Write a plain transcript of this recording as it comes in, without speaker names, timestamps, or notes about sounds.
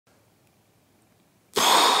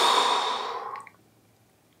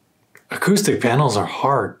Acoustic panels are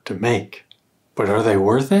hard to make, but are they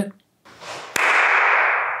worth it?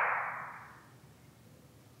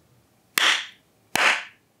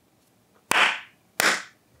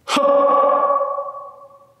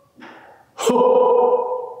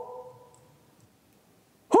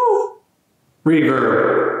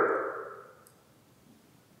 Reverb.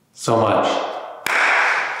 So much.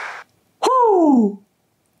 Woo!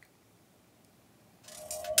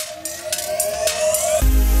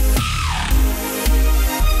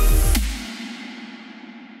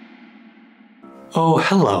 Oh,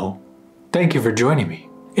 hello. Thank you for joining me.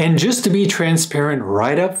 And just to be transparent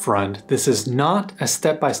right up front, this is not a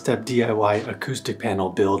step-by-step DIY acoustic panel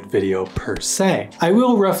build video per se. I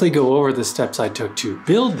will roughly go over the steps I took to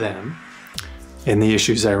build them and the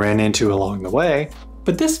issues I ran into along the way,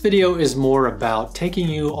 but this video is more about taking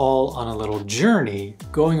you all on a little journey,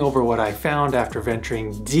 going over what I found after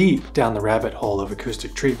venturing deep down the rabbit hole of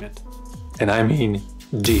acoustic treatment. And I mean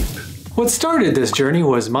deep. What started this journey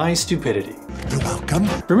was my stupidity. You're welcome.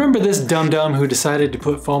 Remember this dum-dum who decided to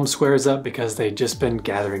put foam squares up because they'd just been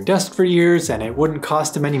gathering dust for years and it wouldn't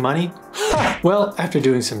cost him any money? Well, after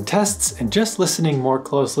doing some tests and just listening more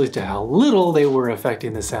closely to how little they were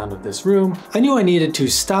affecting the sound of this room, I knew I needed to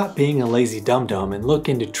stop being a lazy dum-dum and look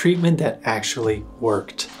into treatment that actually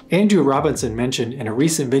worked. Andrew Robinson mentioned in a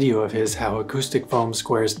recent video of his how acoustic foam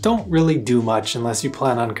squares don't really do much unless you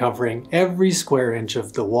plan on covering every square inch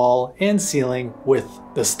of the wall and ceiling with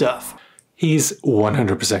the stuff. He's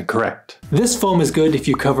 100% correct. This foam is good if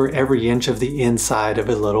you cover every inch of the inside of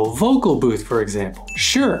a little vocal booth, for example.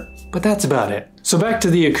 Sure, but that's about it. So back to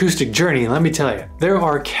the acoustic journey, let me tell you, there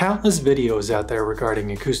are countless videos out there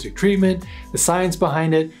regarding acoustic treatment, the science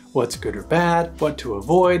behind it, what's good or bad, what to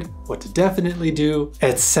avoid, what to definitely do,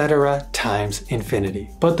 etc. times infinity.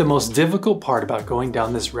 But the most difficult part about going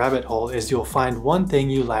down this rabbit hole is you'll find one thing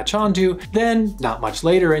you latch onto, then not much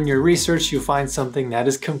later in your research you find something that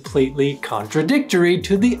is completely contradictory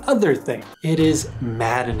to the other thing. It is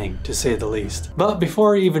maddening to say the least. But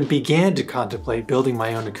before I even began to contemplate building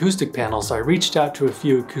my own acoustic panels, I reached out to a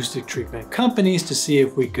few acoustic treatment companies to see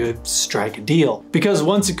if we could strike a deal. Because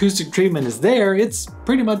once acoustic treatment is there, it's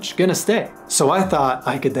pretty much gonna stay. So I thought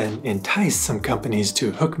I could then entice some companies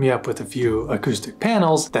to hook me up with a few acoustic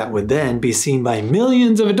panels that would then be seen by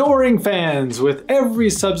millions of adoring fans with every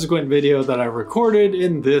subsequent video that I recorded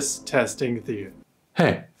in this testing theater.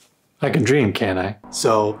 Hey, I can dream, can't I?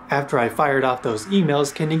 So after I fired off those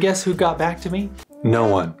emails, can you guess who got back to me? No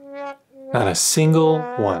one. Not a single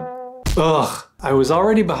one. Ugh, I was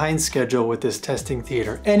already behind schedule with this testing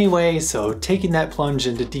theater anyway, so taking that plunge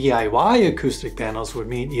into DIY acoustic panels would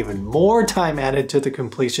mean even more time added to the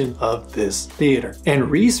completion of this theater.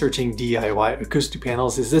 And researching DIY acoustic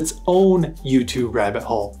panels is its own YouTube rabbit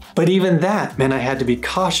hole. But even that meant I had to be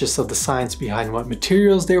cautious of the science behind what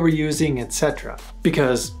materials they were using, etc.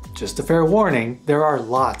 Because, just a fair warning, there are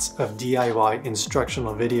lots of DIY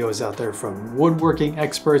instructional videos out there from woodworking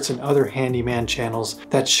experts and other handyman channels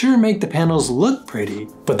that sure make the panels look pretty.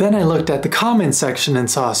 But then I looked at the comments section and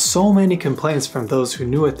saw so many complaints from those who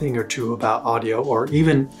knew a thing or two about audio, or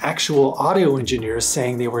even actual audio engineers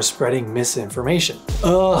saying they were spreading misinformation.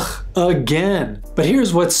 Ugh, again. But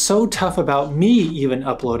here's what's so tough about me even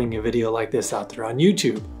uploading a video like this out there on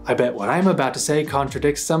YouTube. I bet what I'm about to say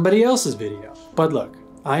contradicts somebody else's video. But look,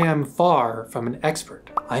 I am far from an expert.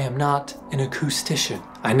 I am not an acoustician.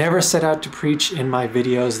 I never set out to preach in my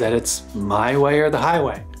videos that it's my way or the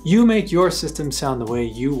highway. You make your system sound the way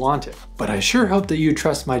you want it. But I sure hope that you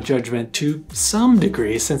trust my judgment to some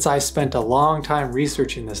degree, since I spent a long time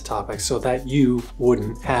researching this topic so that you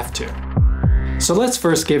wouldn't have to. So let's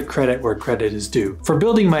first give credit where credit is due. For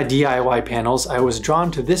building my DIY panels, I was drawn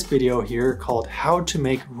to this video here called How to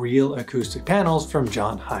Make Real Acoustic Panels from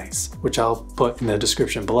John Heiss, which I'll put in the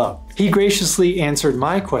description below. He graciously answered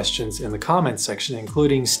my questions in the comments section,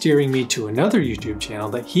 including steering me to another YouTube channel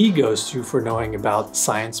that he goes to for knowing about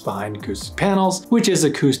science behind acoustic panels, which is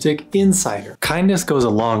Acoustic Insider. Kindness goes a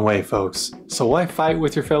long way, folks. So why fight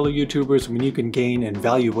with your fellow YouTubers when you can gain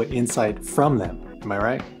invaluable insight from them? Am I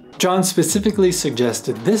right? John specifically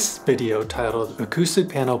suggested this video titled Acoustic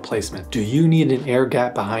Panel Placement. Do you need an air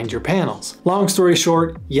gap behind your panels? Long story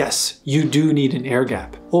short, yes, you do need an air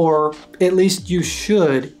gap. Or at least you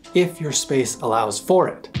should if your space allows for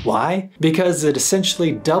it. Why? Because it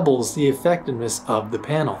essentially doubles the effectiveness of the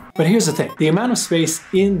panel. But here's the thing, the amount of space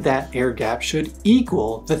in that air gap should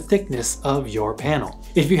equal the thickness of your panel.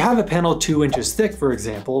 If you have a panel 2 inches thick, for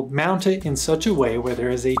example, mount it in such a way where there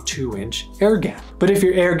is a 2-inch air gap. But if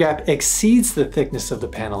your air gap exceeds the thickness of the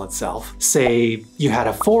panel itself, say you had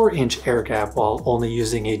a 4-inch air gap while only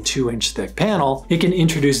using a 2-inch thick panel, it can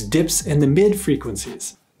introduce dips in the mid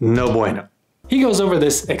frequencies. No bueno. He goes over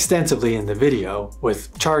this extensively in the video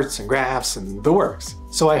with charts and graphs and the works,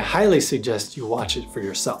 so I highly suggest you watch it for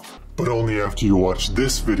yourself. But only after you watch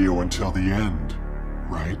this video until the end,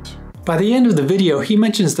 right? By the end of the video, he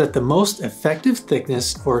mentions that the most effective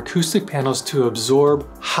thickness for acoustic panels to absorb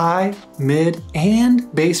high, mid,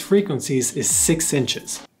 and bass frequencies is 6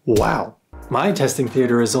 inches. Wow. My testing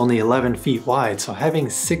theater is only 11 feet wide, so having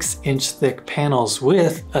 6-inch thick panels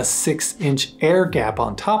with a 6-inch air gap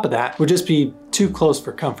on top of that would just be too close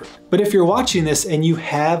for comfort. But if you're watching this and you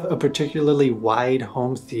have a particularly wide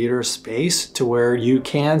home theater space to where you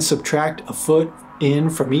can subtract a foot in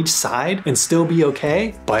from each side and still be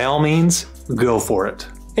okay, by all means, go for it.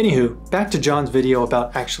 Anywho, back to John's video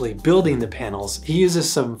about actually building the panels. He uses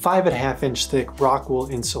some 5.5-inch thick rock wool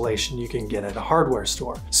insulation you can get at a hardware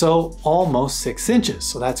store. So almost 6 inches,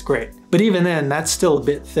 so that's great. But even then, that's still a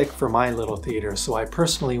bit thick for my little theater, so I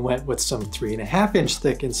personally went with some 3.5-inch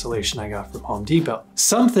thick insulation I got from Home Depot.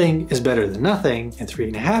 Something is better than nothing, and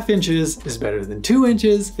 3.5 inches is better than 2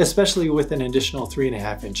 inches, especially with an additional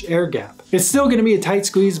 3.5-inch air gap. It's still gonna be a tight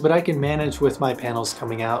squeeze, but I can manage with my panels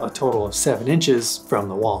coming out a total of 7 inches from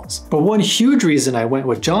the walls. But one huge reason I went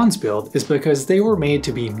with John's build is because they were made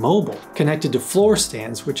to be mobile, connected to floor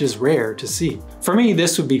stands, which is rare to see. For me,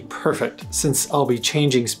 this would be perfect, since I'll be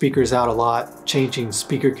changing speakers out a lot, changing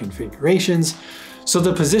speaker configurations, so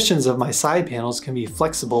the positions of my side panels can be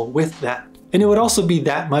flexible with that. And it would also be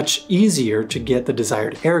that much easier to get the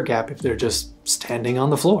desired air gap if they're just standing on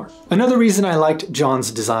the floor. Another reason I liked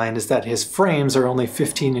John's design is that his frames are only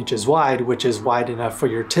 15 inches wide, which is wide enough for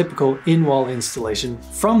your typical in-wall installation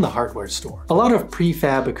from the hardware store. A lot of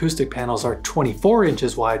prefab acoustic panels are 24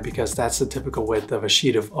 inches wide because that's the typical width of a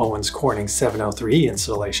sheet of Owens Corning 703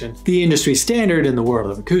 insulation, the industry standard in the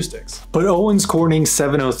world of acoustics. But Owens Corning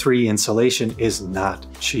 703 insulation is not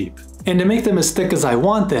cheap. And to make them as thick as I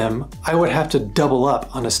want them, I would have to double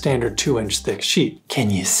up on a standard 2-inch thick sheet. Can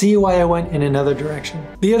you see why I went in another direction?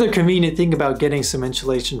 The other convenient thing about getting some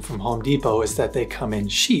insulation from Home Depot is that they come in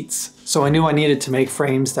sheets. So I knew I needed to make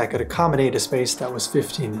frames that could accommodate a space that was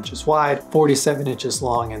 15 inches wide, 47 inches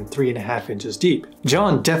long, and 3.5 inches deep.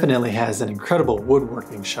 John definitely has an incredible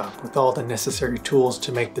woodworking shop with all the necessary tools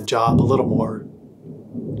to make the job a little more...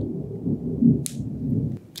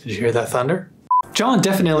 Did you hear that thunder? John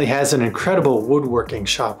definitely has an incredible woodworking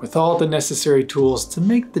shop with all the necessary tools to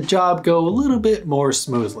make the job go a little bit more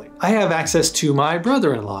smoothly. I have access to my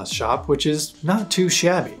brother-in-law's shop, which is not too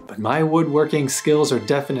shabby, but my woodworking skills are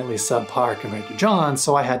definitely subpar compared to John,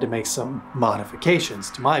 so I had to make some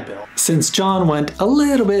modifications to my build. Since John went a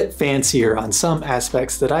little bit fancier on some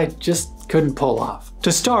aspects that I just couldn't pull off.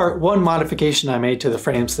 To start, one modification I made to the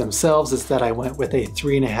frames themselves is that I went with a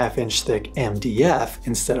 3.5-inch thick MDF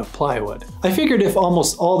instead of plywood. I figured if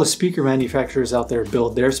almost all the speaker manufacturers out there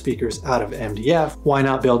build their speakers out of MDF, why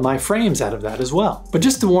not build my frames out of that as well? But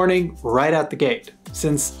just a warning right out the gate,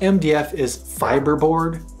 since MDF is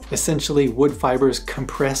fiberboard, essentially wood fibers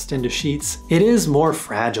compressed into sheets, it is more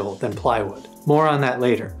fragile than plywood. More on that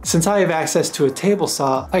later. Since I have access to a table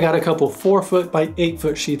saw, I got a couple 4-foot by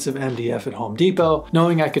 8-foot sheets of MDF at Home Depot,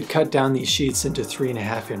 knowing I could cut down these sheets into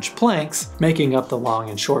 3.5-inch planks, making up the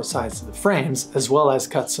long and short sides of the frames, as well as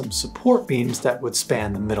cut some support beams that would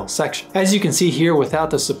span the middle section. As you can see here,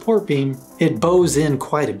 without the support beam, it bows in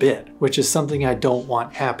quite a bit, which is something I don't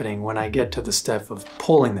want happening when I get to the step of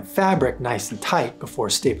pulling the fabric nice and tight before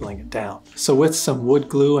stapling it down. So with some wood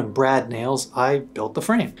glue and brad nails, I built the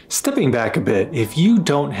frame. Stepping back a bit, if you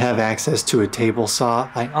don't have access to a table saw,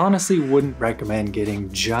 I honestly wouldn't recommend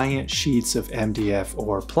getting giant sheets of MDF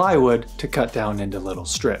or plywood to cut down into little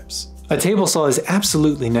strips. A table saw is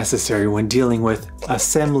absolutely necessary when dealing with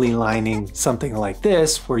assembly lining something like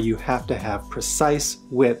this, where you have to have precise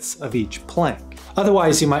widths of each plank.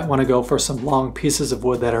 Otherwise, you might want to go for some long pieces of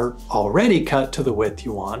wood that are already cut to the width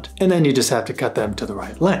you want, and then you just have to cut them to the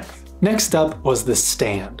right length. Next up was the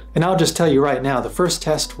stand. And I'll just tell you right now, the first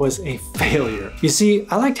test was a failure. You see,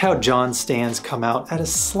 I liked how John's stands come out at a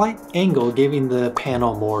slight angle, giving the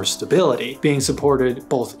panel more stability, being supported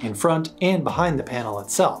both in front and behind the panel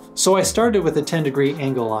itself. So I started with a 10-degree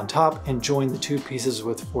angle on top and joined the two pieces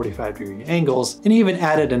with 45-degree angles, and even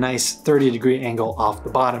added a nice 30-degree angle off the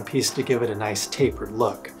bottom piece to give it a nice tapered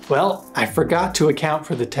look. Well, I forgot to account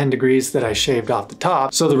for the 10 degrees that I shaved off the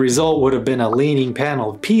top, so the result would have been a leaning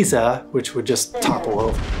panel of Pisa, which would just topple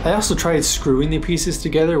over. I also tried screwing the pieces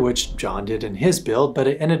together, which John did in his build, but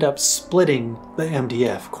it ended up splitting the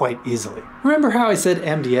MDF quite easily. Remember how I said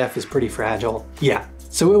MDF is pretty fragile? Yeah.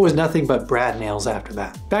 So it was nothing but brad nails after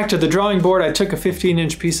that. Back to the drawing board, I took a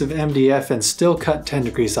 15-inch piece of MDF and still cut 10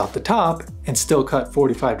 degrees off the top and still cut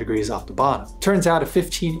 45 degrees off the bottom. Turns out a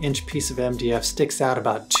 15-inch piece of MDF sticks out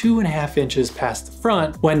about 2.5 inches past the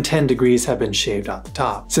front when 10 degrees have been shaved off the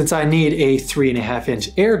top. Since I need a 3.5-inch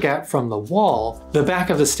air gap from the wall, the back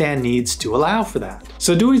of the stand needs to allow for that.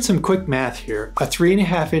 So doing some quick math here, a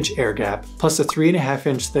 3.5-inch air gap plus a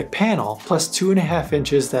 3.5-inch thick panel plus 2.5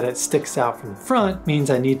 inches that it sticks out from the front means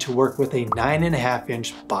I need to work with a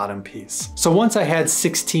 9.5-inch bottom piece. So once I had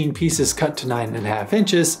 16 pieces cut to 9.5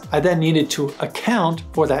 inches, I then needed to account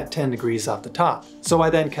for that 10 degrees off the top. So I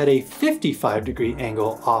then cut a 55-degree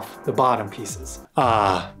angle off the bottom pieces.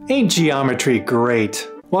 Ah, ain't geometry great?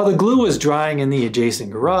 While the glue was drying in the adjacent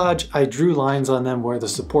garage, I drew lines on them where the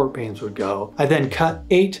support beams would go. I then cut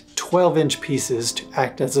 8 12-inch pieces to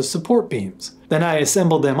act as the support beams. Then I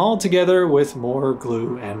assembled them all together with more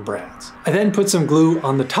glue and brads. I then put some glue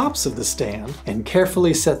on the tops of the stand and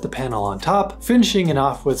carefully set the panel on top, finishing it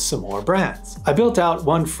off with some more brads. I built out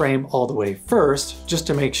one frame all the way first, just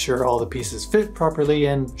to make sure all the pieces fit properly,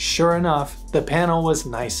 and sure enough, the panel was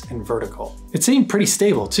nice and vertical. It seemed pretty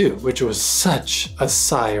stable too, which was such a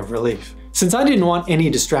sigh of relief. Since I didn't want any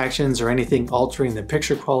distractions or anything altering the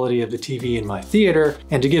picture quality of the TV in my theater,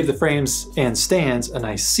 and to give the frames and stands a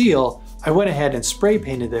nice seal, I went ahead and spray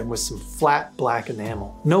painted them with some flat black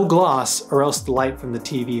enamel. No gloss, or else the light from the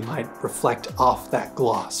TV might reflect off that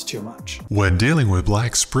gloss too much. When dealing with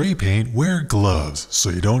black spray paint, wear gloves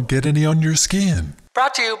so you don't get any on your skin.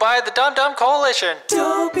 Brought to you by the Dum Dum Coalition.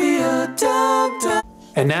 Don't be a dum dum.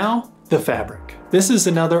 And now, the fabric. This is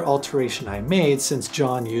another alteration I made since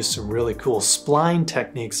John used some really cool spline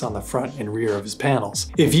techniques on the front and rear of his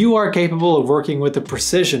panels. If you are capable of working with the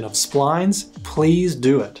precision of splines, please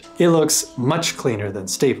do it. It looks much cleaner than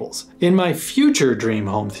staples. In my future dream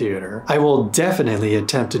home theater, I will definitely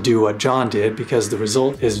attempt to do what John did because the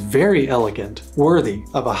result is very elegant, worthy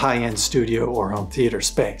of a high-end studio or home theater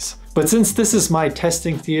space. But since this is my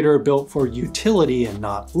testing theater built for utility and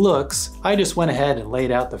not looks, I just went ahead and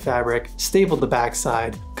laid out the fabric, stapled the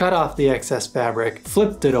backside, cut off the excess fabric,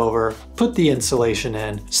 flipped it over, put the insulation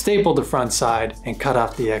in, stapled the front side, and cut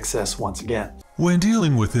off the excess once again. When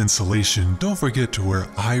dealing with insulation, don't forget to wear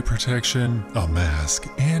eye protection, a mask,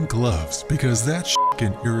 and gloves because that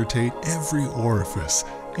can irritate every orifice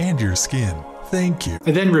and your skin. Thank you.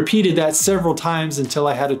 I then repeated that several times until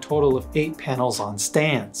I had a total of 8 panels on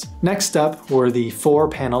stands. Next up were the 4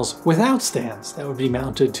 panels without stands that would be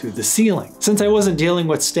mounted to the ceiling. Since I wasn't dealing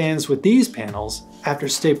with stands with these panels, after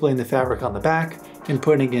stapling the fabric on the back and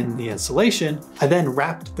putting in the insulation, I then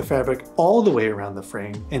wrapped the fabric all the way around the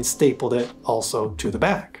frame and stapled it also to the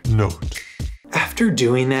back. Note: after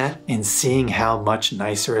doing that and seeing how much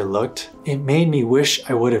nicer it looked, it made me wish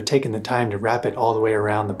I would have taken the time to wrap it all the way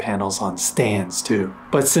around the panels on stands too.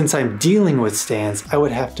 But since I'm dealing with stands, I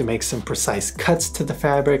would have to make some precise cuts to the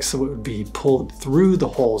fabric so it would be pulled through the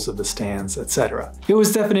holes of the stands, etc. It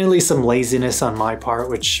was definitely some laziness on my part,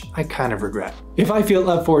 which I kind of regret. If I feel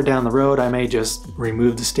up for it down the road, I may just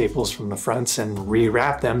remove the staples from the fronts and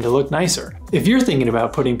rewrap them to look nicer. If you're thinking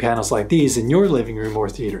about putting panels like these in your living room or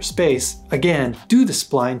theater space, again, do the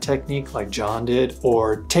spline technique like John did,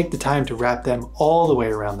 or take the time to wrap them all the way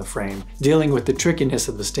around the frame, dealing with the trickiness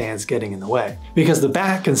of the stands getting in the way. Because the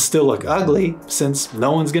back can still look ugly since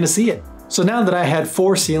no one's gonna see it. So now that I had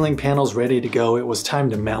 4 ceiling panels ready to go, it was time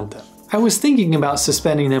to mount them. I was thinking about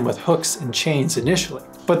suspending them with hooks and chains initially,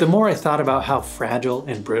 but the more I thought about how fragile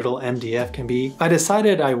and brittle MDF can be, I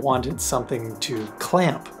decided I wanted something to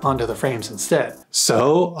clamp onto the frames instead.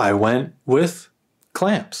 So I went with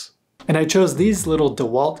clamps. And I chose these little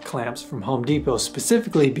DeWalt clamps from Home Depot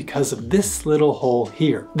specifically because of this little hole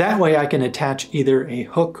here. That way I can attach either a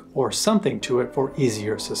hook or something to it for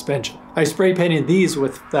easier suspension. I spray painted these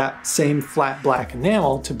with that same flat black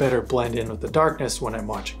enamel to better blend in with the darkness when I'm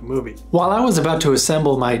watching a movie. While I was about to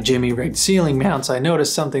assemble my Jimmy rigged ceiling mounts, I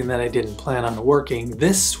noticed something that I didn't plan on working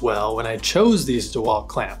this well when I chose these DeWalt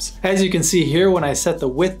clamps. As you can see here, when I set the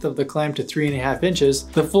width of the clamp to 3.5 inches,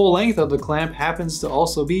 the full length of the clamp happens to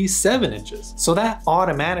also be 7 inches. So that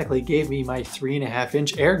automatically gave me my 3.5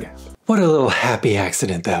 inch air gap. What a little happy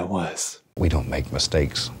accident that was. We don't make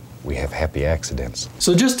mistakes. We have happy accidents.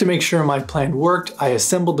 So just to make sure my plan worked, I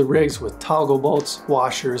assembled the rigs with toggle bolts,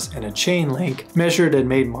 washers, and a chain link, measured and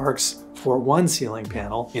made marks for one ceiling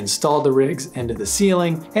panel, installed the rigs into the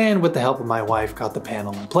ceiling, and with the help of my wife got the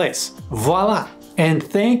panel in place. Voila! And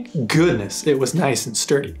thank goodness it was nice and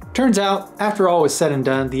sturdy. Turns out, after all was said and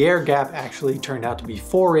done, the air gap actually turned out to be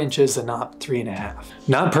 4 inches and not 3.5.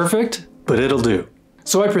 Not perfect, but it'll do.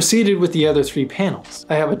 So I proceeded with the other 3 panels.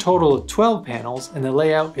 I have a total of 12 panels and the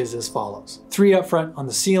layout is as follows. 3 up front on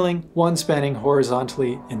the ceiling, 1 spanning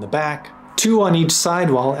horizontally in the back, 2 on each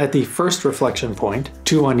sidewall at the first reflection point,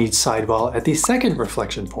 2 on each sidewall at the second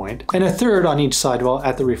reflection point, and a 3rd on each sidewall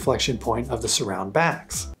at the reflection point of the surround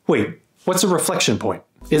backs. Wait, what's a reflection point?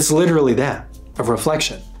 It's literally that. A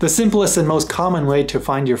reflection. The simplest and most common way to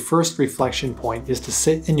find your first reflection point is to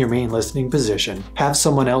sit in your main listening position, have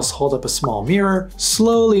someone else hold up a small mirror,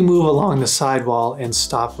 slowly move along the sidewall, and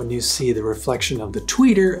stop when you see the reflection of the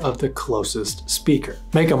tweeter of the closest speaker.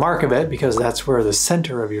 Make a mark of it because that's where the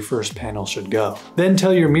center of your first panel should go. Then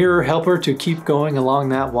tell your mirror helper to keep going along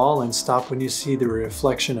that wall and stop when you see the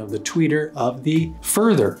reflection of the tweeter of the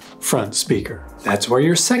further front speaker. That's where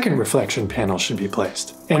your second reflection panel should be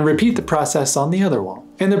placed. And repeat the process on the other wall.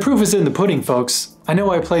 And the proof is in the pudding, folks. I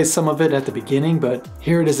know I played some of it at the beginning, but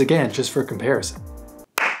here it is again, just for comparison.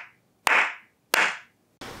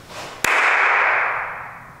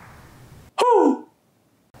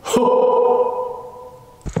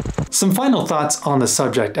 Some final thoughts on the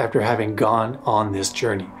subject after having gone on this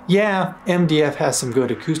journey. Yeah, MDF has some good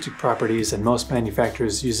acoustic properties and most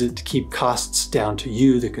manufacturers use it to keep costs down to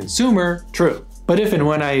you, the consumer. True. But if and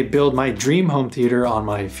when I build my dream home theater on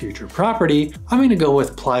my future property, I'm going to go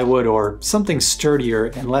with plywood or something sturdier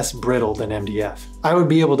and less brittle than MDF. I would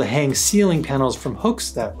be able to hang ceiling panels from hooks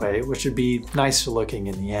that way, which would be nicer looking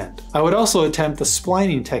in the end. I would also attempt the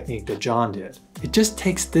splining technique that John did. It just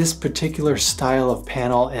takes this particular style of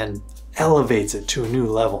panel and elevates it to a new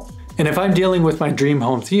level. And if I'm dealing with my dream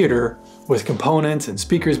home theater, with components and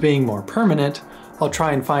speakers being more permanent, I'll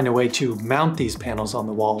try and find a way to mount these panels on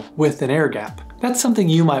the wall with an air gap. That's something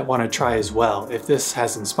you might want to try as well if this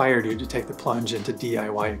has inspired you to take the plunge into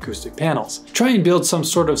DIY acoustic panels. Try and build some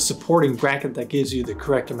sort of supporting bracket that gives you the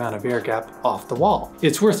correct amount of air gap off the wall.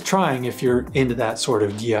 It's worth trying if you're into that sort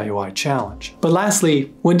of DIY challenge. But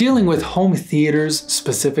lastly, when dealing with home theaters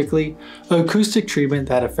specifically, acoustic treatment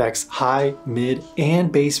that affects high, mid,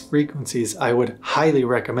 and bass frequencies I would highly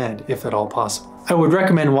recommend if at all possible. I would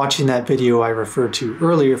recommend watching that video I referred to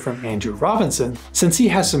earlier from Andrew Robinson, since he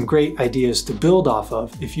has some great ideas to build off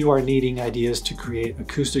of if you are needing ideas to create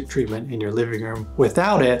acoustic treatment in your living room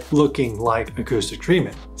without it looking like acoustic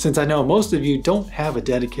treatment. Since I know most of you don't have a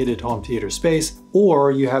dedicated home theater space,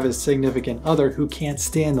 or you have a significant other who can't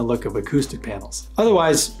stand the look of acoustic panels.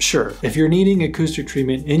 Otherwise, sure, if you're needing acoustic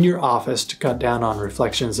treatment in your office to cut down on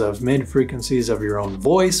reflections of mid-frequencies of your own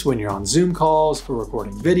voice when you're on Zoom calls, for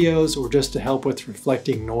recording videos, or just to help with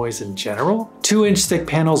reflecting noise in general, 2-inch thick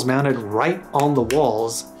panels mounted right on the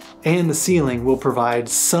walls and the ceiling will provide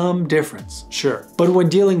some difference, sure. But when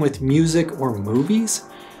dealing with music or movies,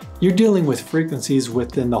 you're dealing with frequencies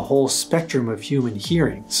within the whole spectrum of human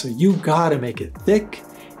hearing, so you gotta make it thick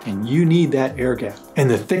and you need that air gap. And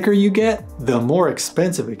the thicker you get, the more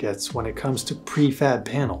expensive it gets when it comes to prefab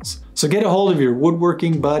panels. So get a hold of your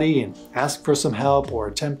woodworking buddy and ask for some help or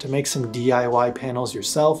attempt to make some DIY panels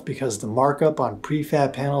yourself because the markup on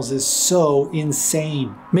prefab panels is so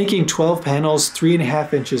insane. Making 12 panels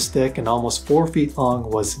 3.5 inches thick and almost 4 feet long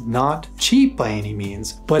was not cheap by any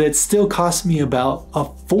means, but it still cost me about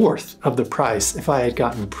 1/4 of the price if I had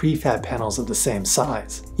gotten prefab panels of the same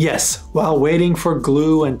size. Yes, while waiting for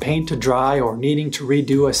glue and paint to dry or needing to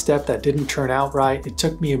redo a step that didn't turn out right, it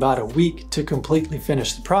took me about a week to completely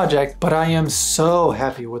finish the project, but I am so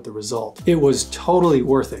happy with the result. It was totally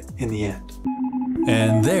worth it in the end.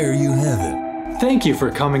 And there you have it. Thank you for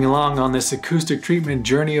coming along on this acoustic treatment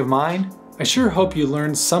journey of mine. I sure hope you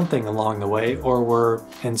learned something along the way or were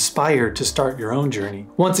inspired to start your own journey.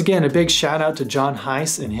 Once again, a big shout out to John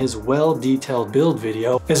Heiss and his well-detailed build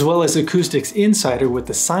video, as well as Acoustics Insider with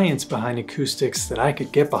the science behind acoustics that I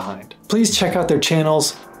could get behind. Please check out their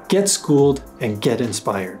channels, get schooled, and get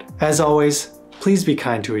inspired. As always, please be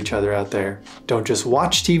kind to each other out there. Don't just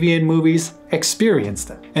watch TV and movies, experience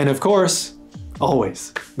them. And of course,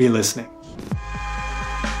 always be listening.